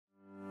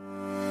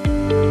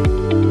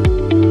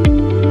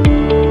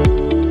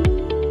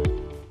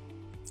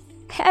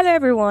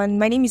everyone.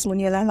 My name is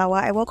Moniola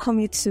Lawa. I welcome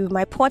you to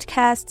my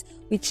podcast,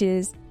 which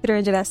is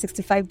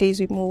 365 Days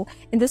with Mo.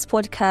 In this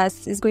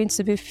podcast is going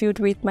to be filled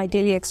with my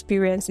daily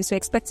experiences. So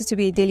expect it to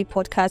be a daily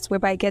podcast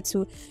whereby I get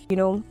to,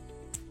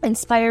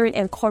 inspiring,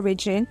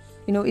 encouraging.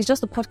 It's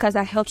just a podcast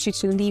that helps you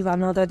to live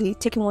another day,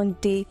 taking one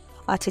day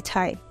at a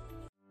time.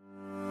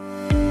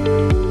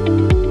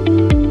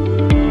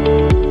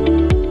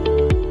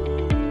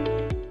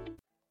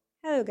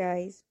 Hello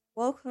guys,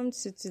 welcome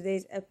to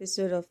today's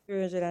episode of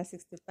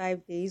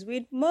 365 Days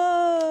with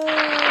Mo.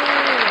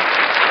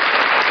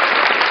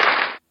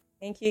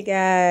 Thank you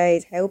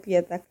guys. I hope you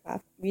heard that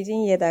clap. If you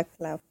didn't hear that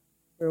clap,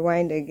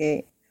 rewind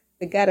again.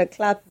 We got a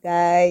clap,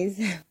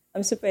 guys.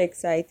 I'm super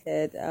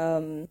excited.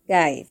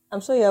 Guys, I'm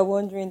sure you're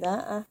wondering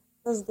that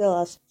this girl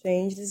has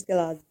changed. This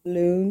girl has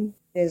blown.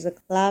 There's a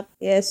clap.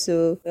 Yeah,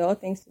 so all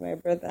thanks to my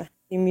brother,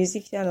 the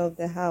musician of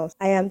the house.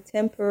 I am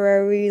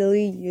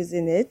temporarily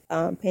using it,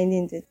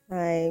 pending the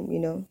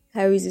time,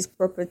 carries his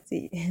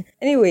property.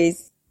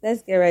 Anyways,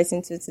 let's get right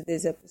into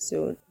today's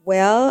episode.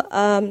 Well,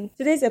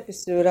 today's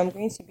episode, I'm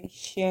going to be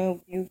sharing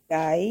with you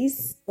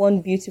guys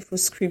one beautiful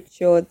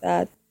scripture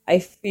that I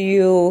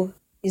feel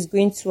is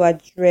going to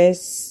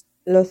address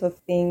a lot of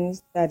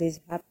things that is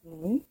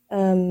happening.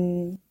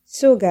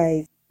 So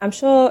guys, I'm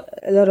sure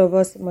a lot of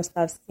us must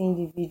have seen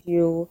the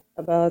video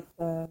about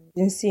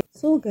Jinsi.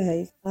 So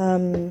guys,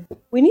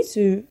 we need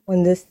to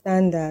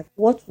understand that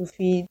what we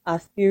feed our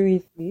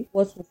spirit with,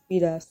 what we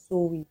feed our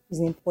soul with is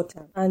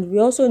important. And we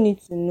also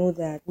need to know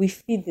that we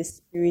feed the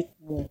spirit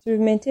more. To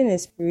maintain a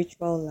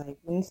spiritual life,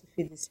 we need to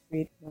feed the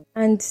spirit more.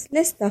 And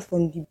let's start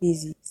from the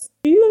basics.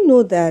 Do you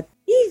know that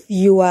if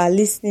you are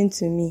listening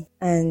to me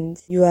and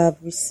you have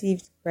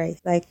received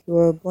Christ, like you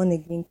are born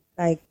again,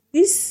 like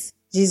this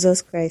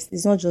Jesus Christ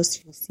is not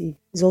just your Savior,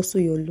 he's also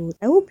your Lord.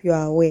 I hope you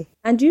are aware.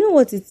 And do you know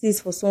what it is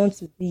for someone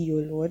to be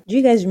your Lord? Do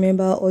you guys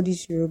remember all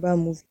these Yoruba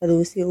movies that they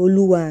will say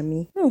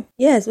Oluwami? No.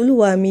 Yes,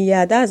 Oluwami,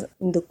 yeah, that's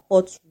in the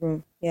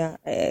courtroom. Yeah,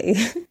 I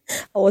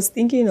was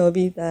thinking of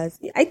it as,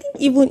 I think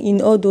even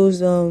in all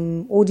those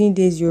olden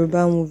days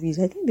Yoruba movies,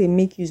 I think they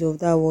make use of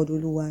that word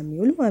Oluwami.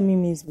 Oluwami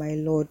means my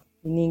Lord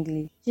in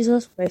English.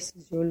 Jesus Christ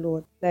is your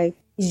Lord. Like,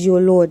 is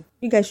your Lord.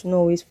 You guys should not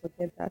always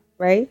forget that,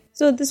 right?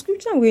 So the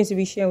scripture I'm going to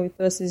be sharing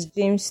with us is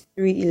James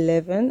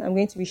 3:11. I'm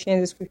going to be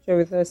sharing the scripture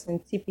with us in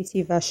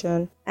TPT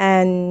version.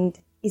 And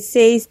it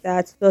says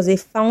that does a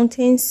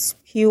fountain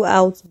spew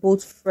out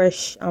both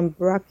fresh and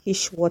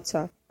brackish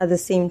water at the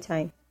same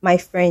time? My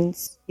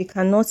friends, you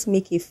cannot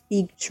make a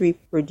fig tree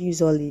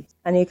produce olives,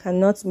 and you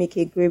cannot make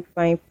a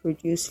grapevine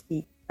produce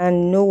fig,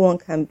 and no one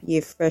can be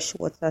a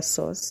freshwater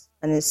source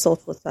and a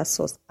saltwater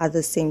source at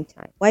the same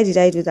time. Why did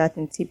I do that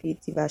in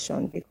TPT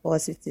version?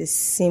 Because it is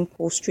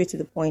simple, straight to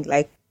the point.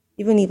 Like,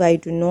 even if I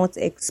do not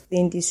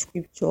explain this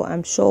scripture,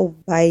 I'm sure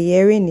by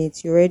hearing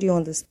it, you already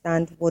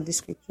understand what the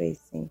scripture is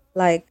saying.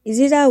 Like,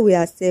 is either we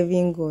are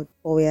serving God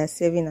or we are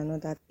serving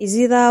another. Is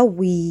either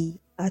we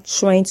are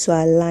trying to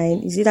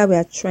align, is either we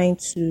are trying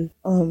to,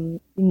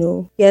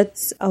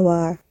 get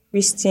our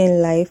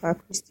Christian life, our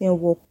Christian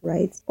walk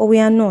right, or we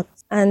are not.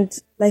 And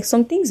like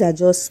some things are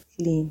just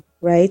plain,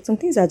 right? Some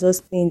things are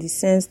just plain in the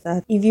sense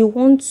that if you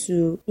want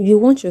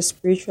your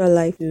spiritual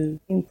life to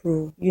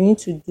improve, you need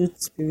to do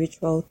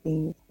spiritual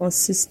things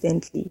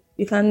consistently.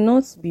 You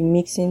cannot be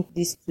mixing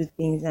these two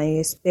things and you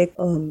expect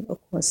a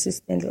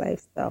consistent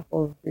lifestyle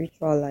of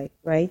spiritual life,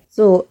 right?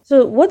 So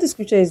what the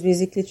scripture is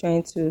basically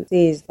trying to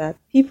say is that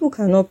people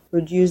cannot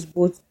produce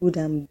both good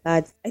and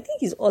bad. I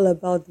think it's all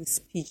about the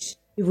speech.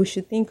 People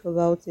should think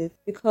about it,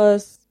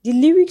 because the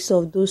lyrics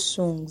of those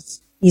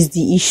songs is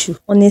the issue.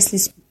 Honestly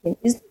speaking,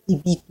 it's not the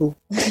beat though.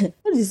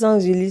 All the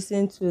songs you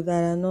listen to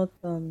that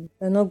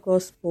are not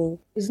gospel,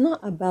 it's not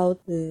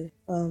about the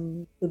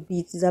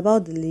beat, it's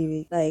about the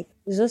lyric. Like,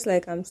 it's just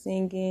like I'm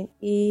singing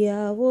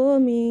Ìyàwó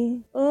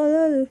mi,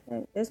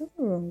 olólùfẹ́. There's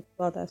nothing wrong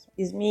about that song.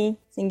 It's me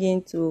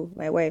singing to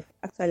my wife.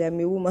 Actually, I'm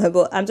a woman,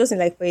 but I'm just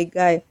saying, like, for a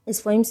guy, it's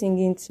for him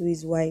singing to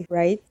his wife,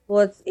 right?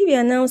 But if you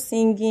are now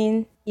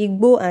singing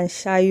Igbo and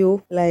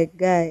Shayo, like,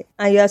 guy,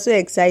 and you are so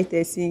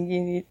excited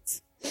singing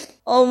it,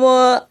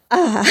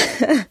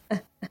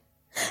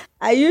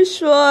 are you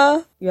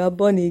sure you are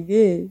born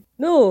again?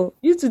 No,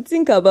 you to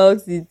think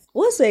about it.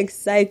 What's so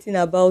exciting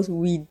about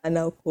weed and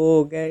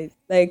alcohol, guys?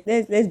 Like,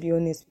 let's be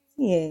honest.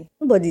 Yeah,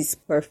 nobody is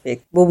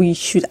perfect, but we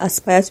should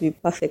aspire to be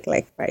perfect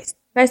like Christ.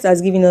 Christ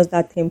has given us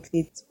that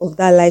template of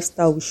that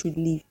lifestyle we should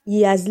live.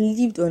 He has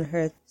lived on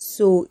earth,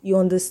 so he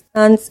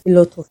understands a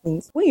lot of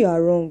things. When you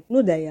are wrong,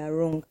 know that you are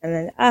wrong, and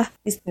then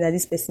this thing that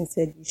this person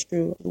said is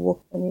true. Work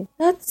on it.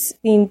 That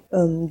thing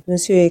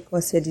Dunsi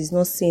Oyekan said is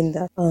not saying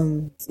that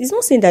it's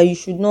not saying that you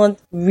should not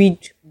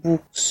read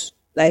books,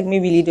 like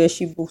maybe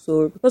leadership books,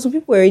 or because some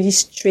people are already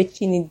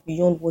stretching it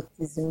beyond what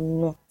is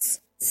not.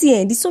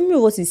 See, the summary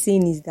of what he's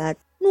saying is that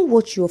know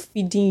what you're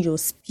feeding your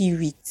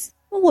spirit.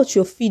 Know what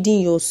you're feeding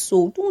your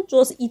soul. Don't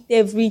just eat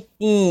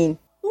everything.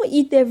 Don't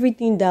eat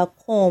everything that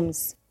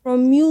comes.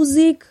 From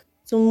music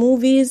to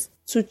movies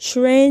to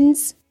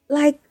trends.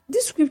 Like,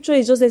 this scripture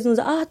is just letting us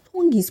that our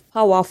tongue is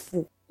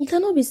powerful. You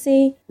cannot be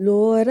saying,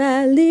 Lord,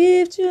 I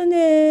lift your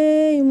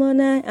name on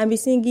high, and be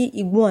singing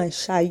Igbo and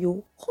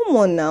Shayo. Come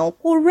on now,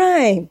 go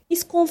rhyme.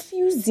 It's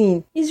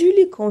confusing. It's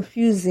really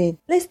confusing.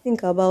 Let's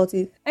think about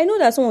it. I know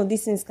that some of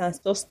these things can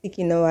just stick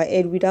in our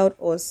head without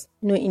us,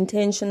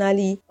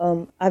 intentionally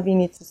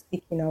having it to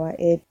stick in our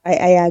head.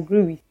 I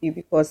agree with you,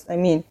 because I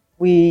mean,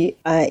 we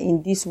are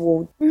in this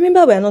world.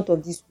 Remember, we are not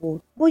of this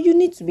world, but you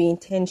need to be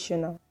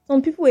intentional.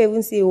 Some people will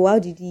even say, oh, how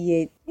did he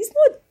hear? He's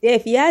not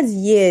deaf. He has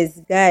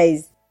ears,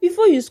 guys.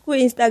 Before you scroll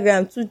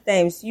Instagram 2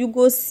 times, you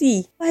go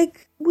see.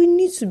 Like, we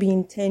need to be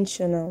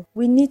intentional.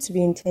 We need to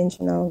be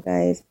intentional,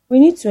 guys. We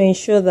need to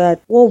ensure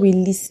that what we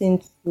listen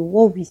to,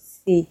 what we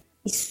say,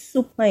 is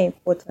super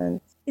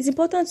important. It's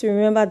important to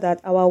remember that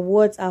our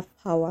words have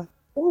power.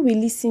 What we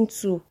listen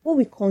to, what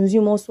we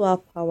consume also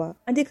have power.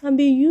 And they can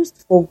be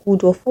used for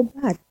good or for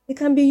bad. They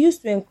can be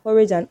used to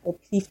encourage and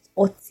uplift,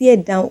 or tear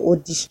down or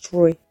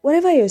destroy.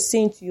 Whatever you're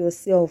saying to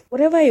yourself,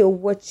 whatever you're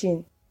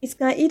watching, it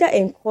can either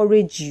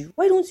encourage you.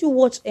 Why don't you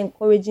watch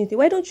encouraging things?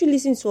 Why don't you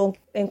listen to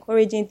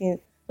encouraging things?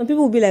 Some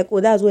people will be like, oh,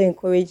 that's what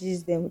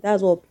encourages them.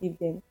 That's what uplifts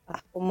them.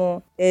 Come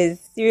on. There's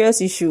serious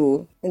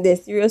issue. But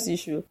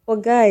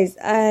guys,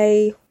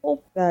 I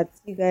hope that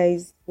you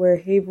guys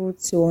were able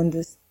to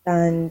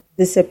understand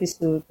this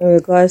episode in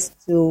regards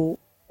to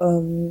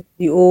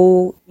the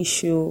whole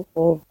issue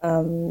of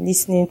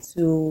listening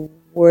to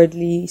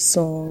worldly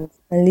songs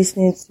and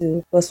listening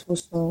to gospel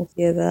songs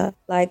together.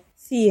 Like,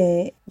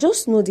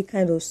 just know the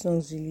kind of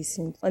songs you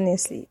listen to.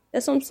 Honestly,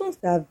 there's some songs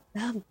that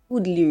have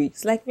good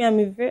lyrics. Like me, I'm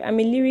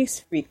a lyrics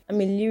freak.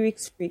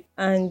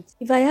 And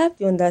if I have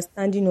the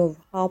understanding of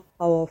how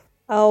powerful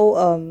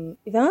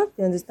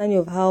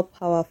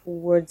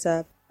words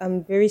are,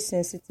 I'm very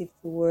sensitive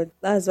to words.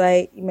 That's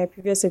why in my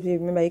previous episode,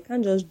 remember, you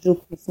can't just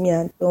joke with me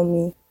and tell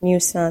me new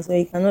sounds, or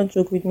you cannot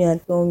joke with me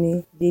and tell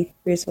me big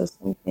praise or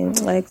something.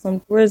 Like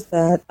some words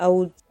that I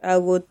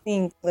would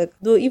think, like,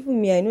 though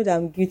even me, I know that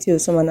I'm guilty of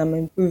some and I'm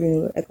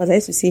improving. Like, because I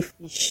used to say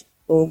fish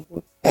or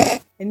goat.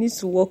 I need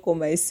to work on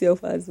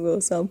myself as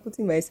well. So I'm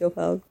putting myself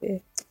out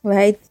there.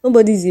 Right?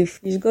 Nobody's a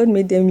fish. God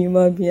made them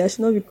human beings. I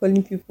should not be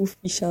calling people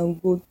fish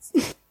and goats.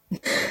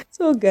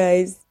 So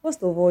guys,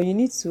 first of all, you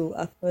need to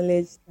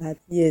acknowledge that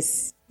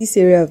yes, this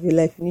area of your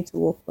life, you need to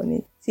work on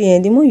it. See,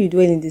 and the more you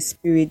dwell in the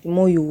spirit, the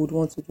more you would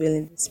want to dwell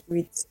in the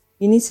spirit.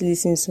 You need to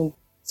listen to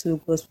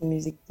gospel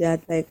music. They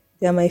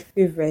are my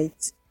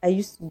favorites. I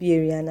used to be a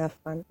Rihanna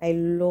fan. I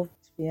loved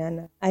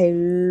Rihanna. I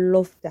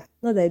loved her.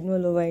 Not that I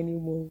don't love her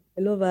anymore.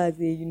 I love her as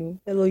a,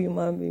 fellow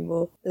human being.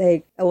 But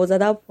like, I was at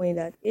that point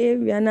that,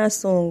 Rihanna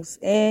songs,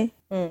 there's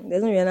no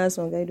Rihanna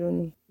song I don't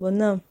know. But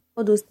now,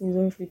 all those things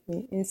don't fit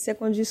me. In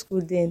secondary school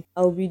then,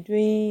 I'll be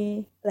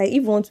doing, like, if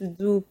you want to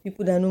do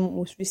people that know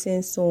most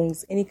recent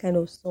songs, any kind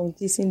of song,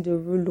 Jason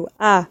Derulo,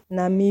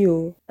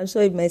 Namio. I'm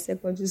sure if my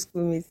secondary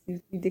school mates,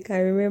 if they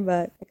can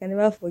remember, I can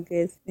never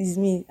forget. It's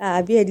me.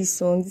 Have you heard this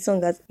song? This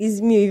song it's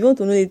me. If you want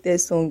to know the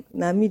latest song,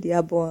 Nami the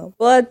album.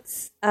 But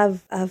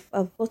I've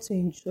got to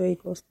enjoy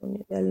gospel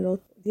music a lot.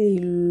 There's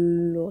a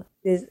lot.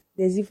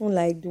 There's even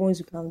like the ones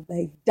you can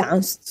like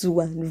dance to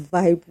and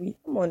vibe with.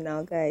 Come on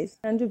now, guys.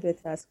 Can do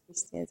better as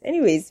Christians.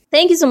 Anyways,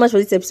 thank you so much for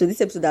this episode.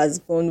 This episode has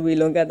gone way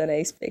longer than I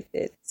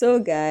expected. So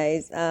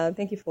guys,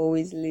 thank you for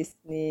always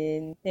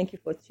listening. Thank you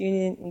for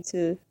tuning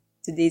into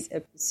today's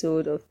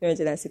episode of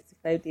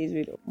 365 Days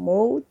with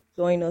Mode.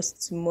 Join us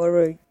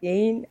tomorrow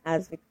again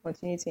as we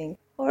continue to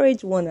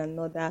encourage one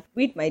another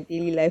with my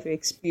daily life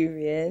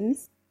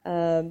experience.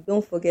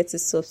 Don't forget to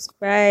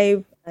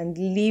subscribe and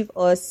leave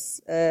us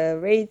a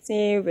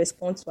rating,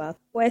 respond to our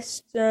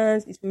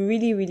questions. It will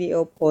really, really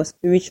help us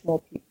to reach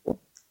more people.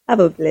 Have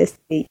a blessed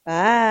day.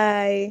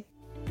 Bye.